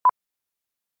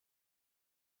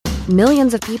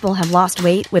Millions of people have lost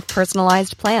weight with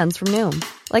personalized plans from Noom.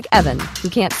 Like Evan, who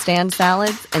can't stand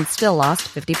salads and still lost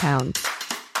 50 pounds.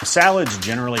 Salads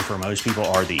generally for most people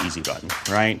are the easy button,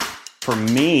 right? For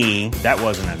me, that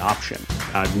wasn't an option.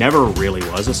 I never really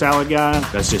was a salad guy.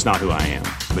 That's just not who I am.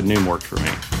 But Noom worked for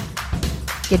me.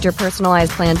 Get your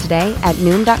personalized plan today at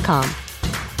Noom.com.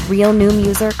 Real Noom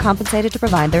user compensated to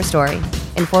provide their story.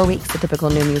 In 4 weeks, the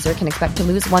typical Noom user can expect to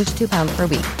lose 1 to 2 pounds per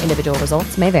week. Individual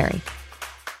results may vary.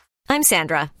 I'm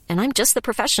Sandra, and I'm just the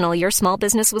professional your small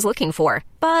business was looking for.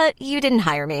 But you didn't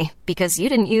hire me because you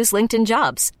didn't use LinkedIn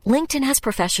Jobs. LinkedIn has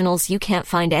professionals you can't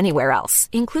find anywhere else,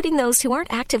 including those who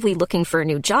aren't actively looking for a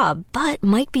new job, but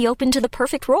might be open to the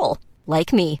perfect role,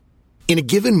 like me. In a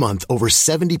given month, over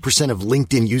 70% of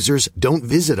LinkedIn users don't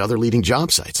visit other leading job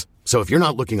sites. So if you're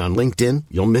not looking on LinkedIn,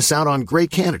 you'll miss out on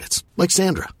great candidates like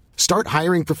Sandra. Start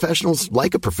hiring professionals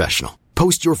like a professional.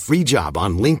 Post your free job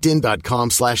on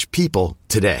linkedin.com/people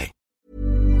today.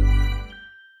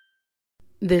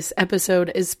 This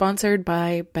episode is sponsored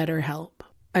by BetterHelp.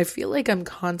 I feel like I'm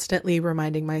constantly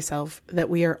reminding myself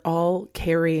that we are all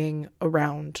carrying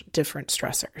around different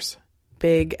stressors,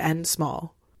 big and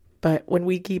small. But when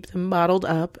we keep them bottled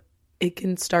up, it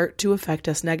can start to affect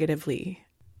us negatively.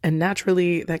 And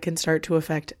naturally, that can start to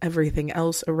affect everything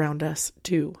else around us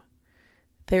too.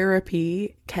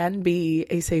 Therapy can be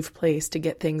a safe place to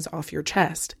get things off your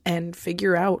chest and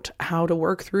figure out how to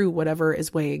work through whatever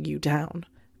is weighing you down.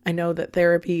 I know that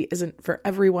therapy isn't for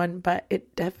everyone, but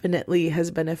it definitely has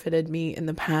benefited me in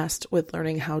the past with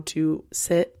learning how to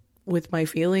sit with my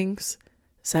feelings,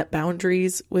 set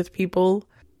boundaries with people,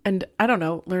 and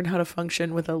learn how to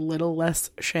function with a little less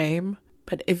shame.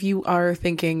 But if you are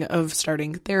thinking of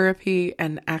starting therapy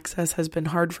and access has been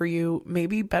hard for you,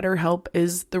 maybe BetterHelp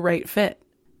is the right fit.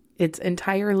 It's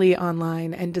entirely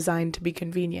online and designed to be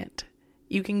convenient.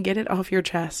 You can get it off your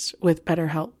chest with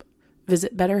BetterHelp.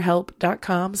 Visit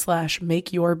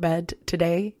BetterHelp.com/makeyourbed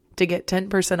today to get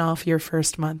 10% off your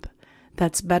first month.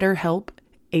 That's BetterHelp,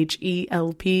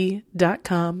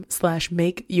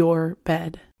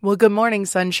 HELP.com/makeyourbed. Well, good morning,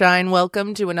 sunshine.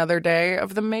 Welcome to another day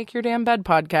of the Make Your Damn Bed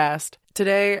podcast.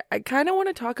 Today, I kind of want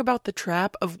to talk about the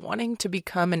trap of wanting to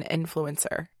become an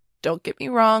influencer. Don't get me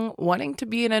wrong, wanting to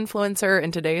be an influencer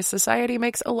in today's society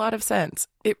makes a lot of sense.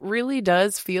 It really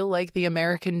does feel like the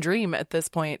American dream at this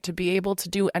point to be able to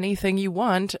do anything you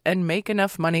want and make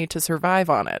enough money to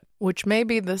survive on it, which may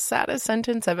be the saddest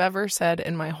sentence I've ever said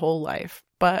in my whole life.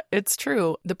 But it's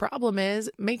true. The problem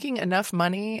is making enough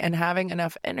money and having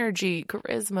enough energy,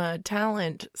 charisma,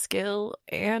 talent, skill,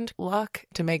 and luck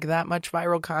to make that much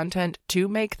viral content to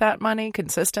make that money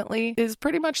consistently is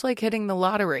pretty much like hitting the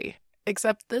lottery.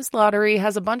 Except this lottery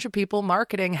has a bunch of people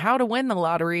marketing how to win the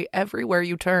lottery everywhere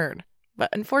you turn. But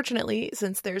unfortunately,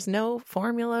 since there's no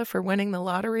formula for winning the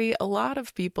lottery, a lot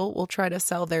of people will try to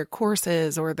sell their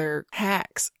courses or their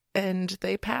hacks, and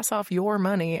they pass off your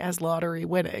money as lottery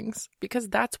winnings because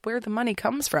that's where the money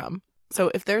comes from.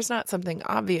 So if there's not something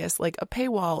obvious like a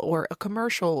paywall or a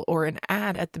commercial or an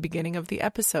ad at the beginning of the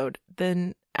episode,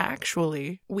 then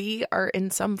actually we are in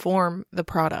some form the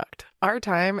product. Our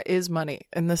time is money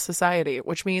in this society,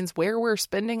 which means where we're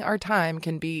spending our time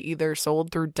can be either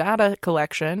sold through data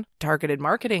collection, targeted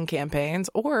marketing campaigns,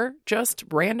 or just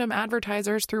random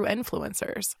advertisers through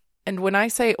influencers. And when I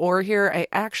say "or" here, I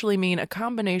actually mean a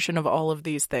combination of all of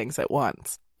these things at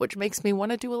once. Which makes me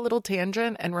want to do a little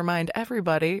tangent and remind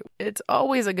everybody it's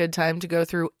always a good time to go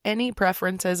through any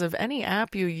preferences of any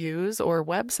app you use or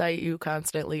website you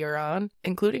constantly are on,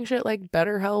 including shit like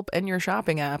BetterHelp and your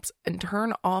shopping apps, and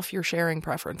turn off your sharing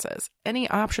preferences. Any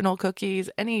optional cookies,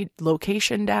 any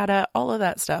location data, all of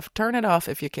that stuff, turn it off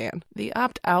if you can. The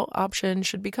opt-out option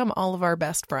should become all of our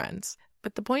best friends.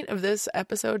 But the point of this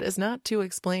episode is not to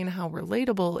explain how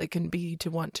relatable it can be to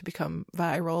want to become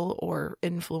viral or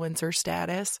influencer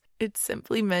status. It's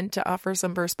simply meant to offer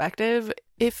some perspective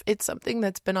if it's something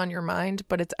that's been on your mind,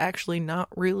 but it's actually not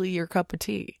really your cup of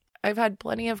tea. I've had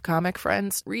plenty of comic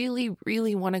friends really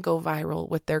want to go viral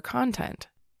with their content.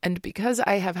 And because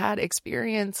I have had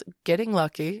experience getting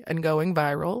lucky and going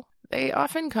viral, they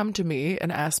often come to me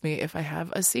and ask me if I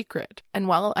have a secret. And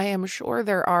while I am sure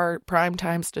there are prime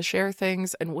times to share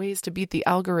things and ways to beat the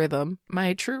algorithm,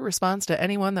 my true response to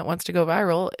anyone that wants to go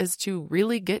viral is to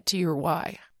really get to your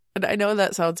why. And I know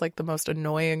that sounds like the most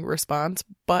annoying response,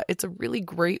 but it's a really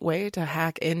great way to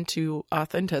hack into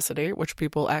authenticity, which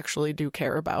people actually do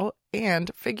care about, and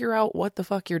figure out what the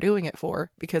fuck you're doing it for.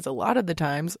 Because a lot of the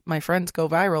times, my friends go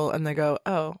viral and they go,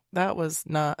 oh, that was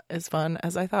not as fun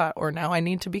as I thought, or now I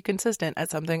need to be consistent at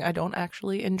something I don't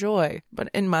actually enjoy. But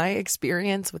in my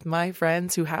experience with my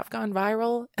friends who have gone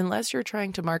viral, unless you're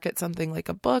trying to market something like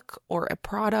a book or a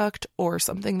product or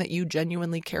something that you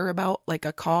genuinely care about, like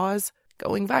a cause,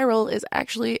 going viral is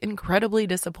actually incredibly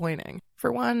disappointing.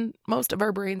 For one, most of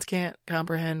our brains can't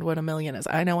comprehend what a million is.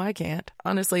 I know I can't.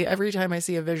 Honestly, every time I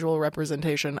see a visual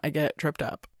representation, I get tripped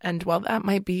up. And while that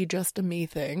might be just a me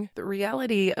thing, the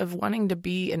reality of wanting to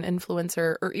be an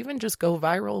influencer or even just go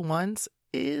viral once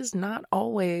is not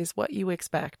always what you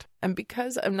expect. And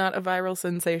because I'm not a viral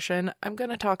sensation, I'm going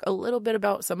to talk a little bit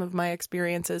about some of my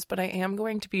experiences, but I am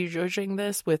going to be judging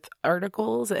this with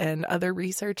articles and other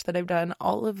research that I've done.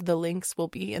 All of the links will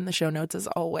be in the show notes as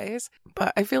always.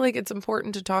 But I feel like it's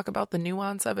important to talk about the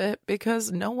nuance of it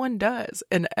because no one does,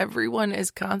 and everyone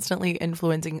is constantly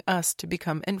influencing us to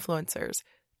become influencers.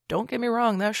 Don't get me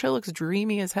wrong, that shit looks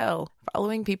dreamy as hell.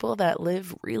 Following people that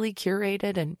live really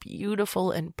curated and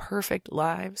beautiful and perfect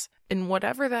lives, and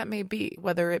whatever that may be,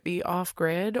 whether it be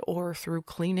off-grid or through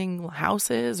cleaning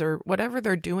houses or whatever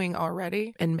they're doing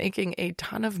already and making a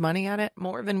ton of money at it,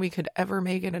 more than we could ever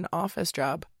make in an office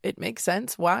job. It makes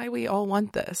sense why we all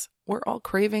want this. We're all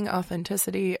craving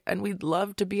authenticity, and we'd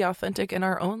love to be authentic in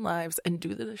our own lives and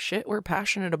do the shit we're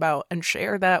passionate about and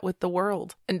share that with the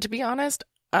world. And to be honest,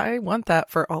 I want that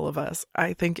for all of us.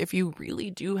 I think if you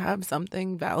really do have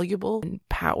something valuable and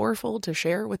powerful to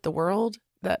share with the world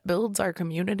that builds our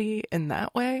community in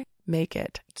that way, make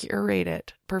it, curate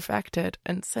it, perfect it,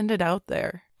 and send it out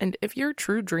there. And if your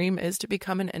true dream is to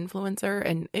become an influencer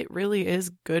and it really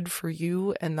is good for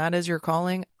you and that is your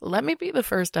calling, let me be the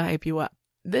first to hype you up.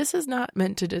 This is not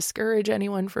meant to discourage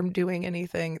anyone from doing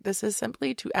anything. This is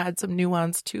simply to add some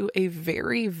nuance to a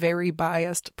very, very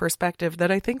biased perspective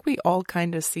that I think we all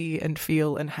kind of see and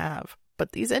feel and have.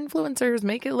 But these influencers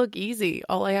make it look easy.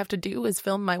 All I have to do is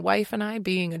film my wife and I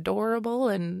being adorable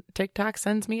and TikTok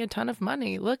sends me a ton of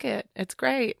money. Look it's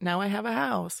great. Now I have a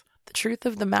house. The truth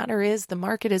of the matter is the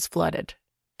market is flooded.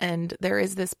 And there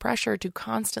is this pressure to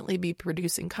constantly be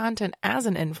producing content as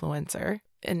an influencer.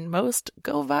 In most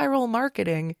go viral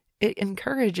marketing, it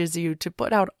encourages you to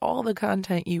put out all the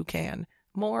content you can.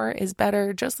 More is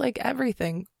better, just like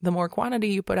everything. The more quantity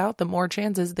you put out, the more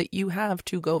chances that you have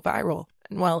to go viral.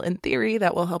 And while in theory,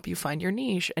 that will help you find your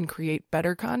niche and create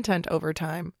better content over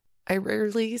time, I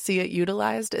rarely see it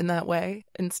utilized in that way.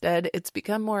 Instead, it's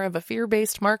become more of a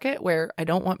fear-based market where I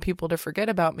don't want people to forget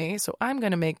about me, so I'm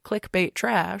going to make clickbait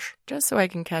trash just so I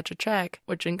can catch a check,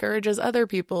 which encourages other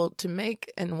people to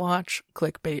make and watch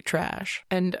clickbait trash.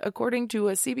 And according to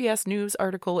a CBS News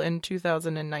article in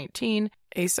 2019,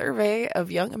 a survey of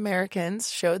young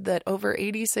Americans showed that over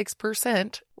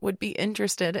 86% would be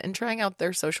interested in trying out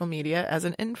their social media as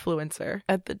an influencer.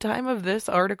 At the time of this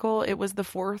article, it was the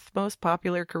 4th most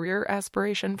popular career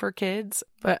aspiration for kids,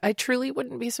 but I truly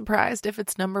wouldn't be surprised if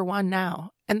it's number 1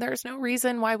 now. And there's no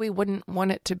reason why we wouldn't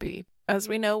want it to be. As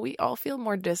we know, we all feel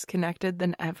more disconnected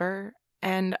than ever,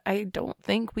 and I don't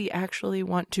think we actually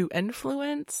want to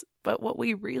influence, but what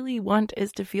we really want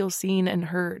is to feel seen and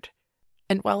heard.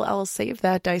 And while I'll save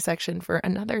that dissection for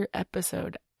another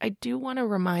episode, I do want to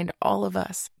remind all of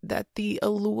us that the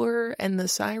allure and the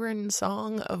siren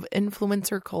song of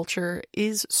influencer culture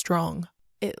is strong.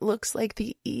 It looks like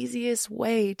the easiest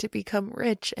way to become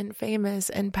rich and famous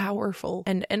and powerful.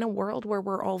 And in a world where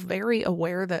we're all very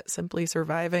aware that simply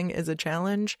surviving is a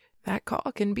challenge, that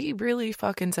call can be really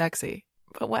fucking sexy.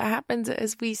 But what happens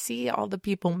is we see all the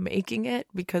people making it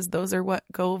because those are what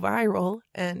go viral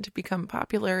and become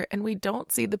popular, and we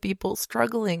don't see the people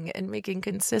struggling and making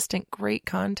consistent great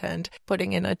content,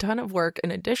 putting in a ton of work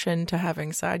in addition to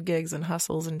having side gigs and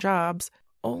hustles and jobs,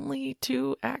 only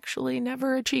to actually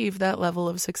never achieve that level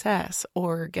of success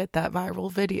or get that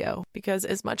viral video. Because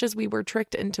as much as we were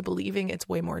tricked into believing it's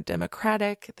way more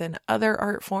democratic than other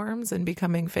art forms and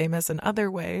becoming famous in other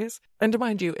ways, and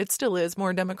mind you, it still is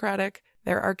more democratic,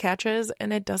 there are catches,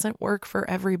 and it doesn't work for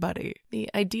everybody. The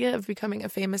idea of becoming a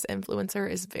famous influencer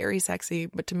is very sexy,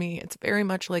 but to me, it's very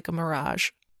much like a mirage,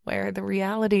 where the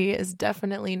reality is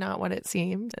definitely not what it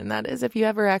seems, and that is if you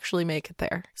ever actually make it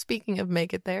there. Speaking of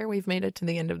make it there, we've made it to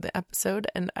the end of the episode,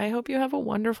 and I hope you have a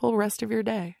wonderful rest of your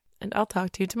day. And I'll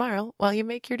talk to you tomorrow while you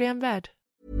make your damn bed.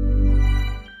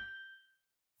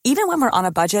 Even when we're on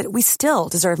a budget, we still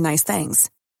deserve nice things.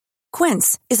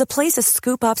 Quince is a place to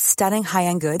scoop up stunning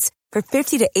high-end goods for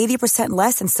 50 to 80%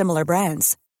 less than similar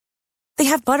brands. They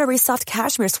have buttery soft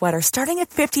cashmere sweaters starting at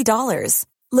 $50,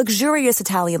 luxurious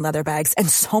Italian leather bags, and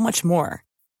so much more.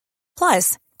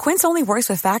 Plus, Quince only works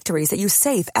with factories that use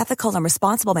safe, ethical, and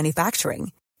responsible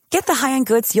manufacturing. Get the high-end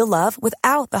goods you'll love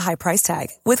without the high price tag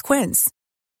with Quince.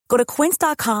 Go to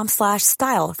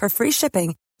quince.com/style for free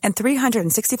shipping and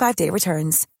 365-day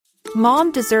returns.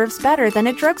 Mom deserves better than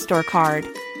a drugstore card.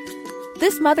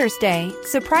 This Mother's Day,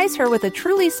 surprise her with a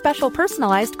truly special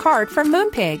personalized card from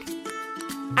Moonpig.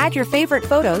 Add your favorite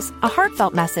photos, a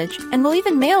heartfelt message, and we'll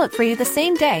even mail it for you the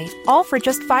same day, all for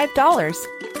just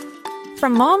 $5.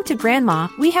 From mom to grandma,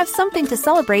 we have something to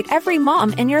celebrate every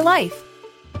mom in your life.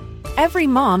 Every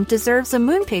mom deserves a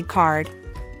Moonpig card.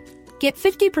 Get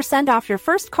 50% off your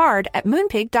first card at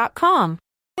Moonpig.com.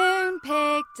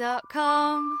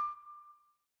 Moonpig.com.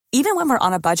 Even when we're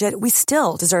on a budget, we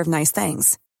still deserve nice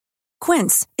things.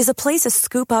 Quince is a place to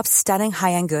scoop up stunning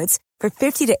high-end goods for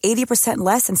 50 to 80%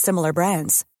 less than similar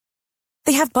brands.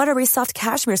 They have buttery soft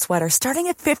cashmere sweaters starting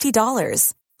at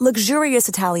 $50, luxurious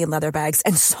Italian leather bags,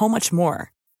 and so much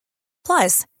more.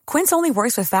 Plus, Quince only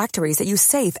works with factories that use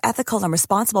safe, ethical, and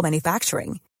responsible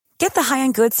manufacturing. Get the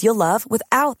high-end goods you'll love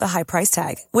without the high price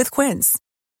tag with Quince.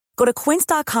 Go to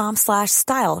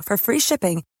quince.com/style for free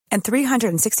shipping and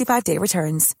 365-day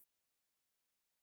returns.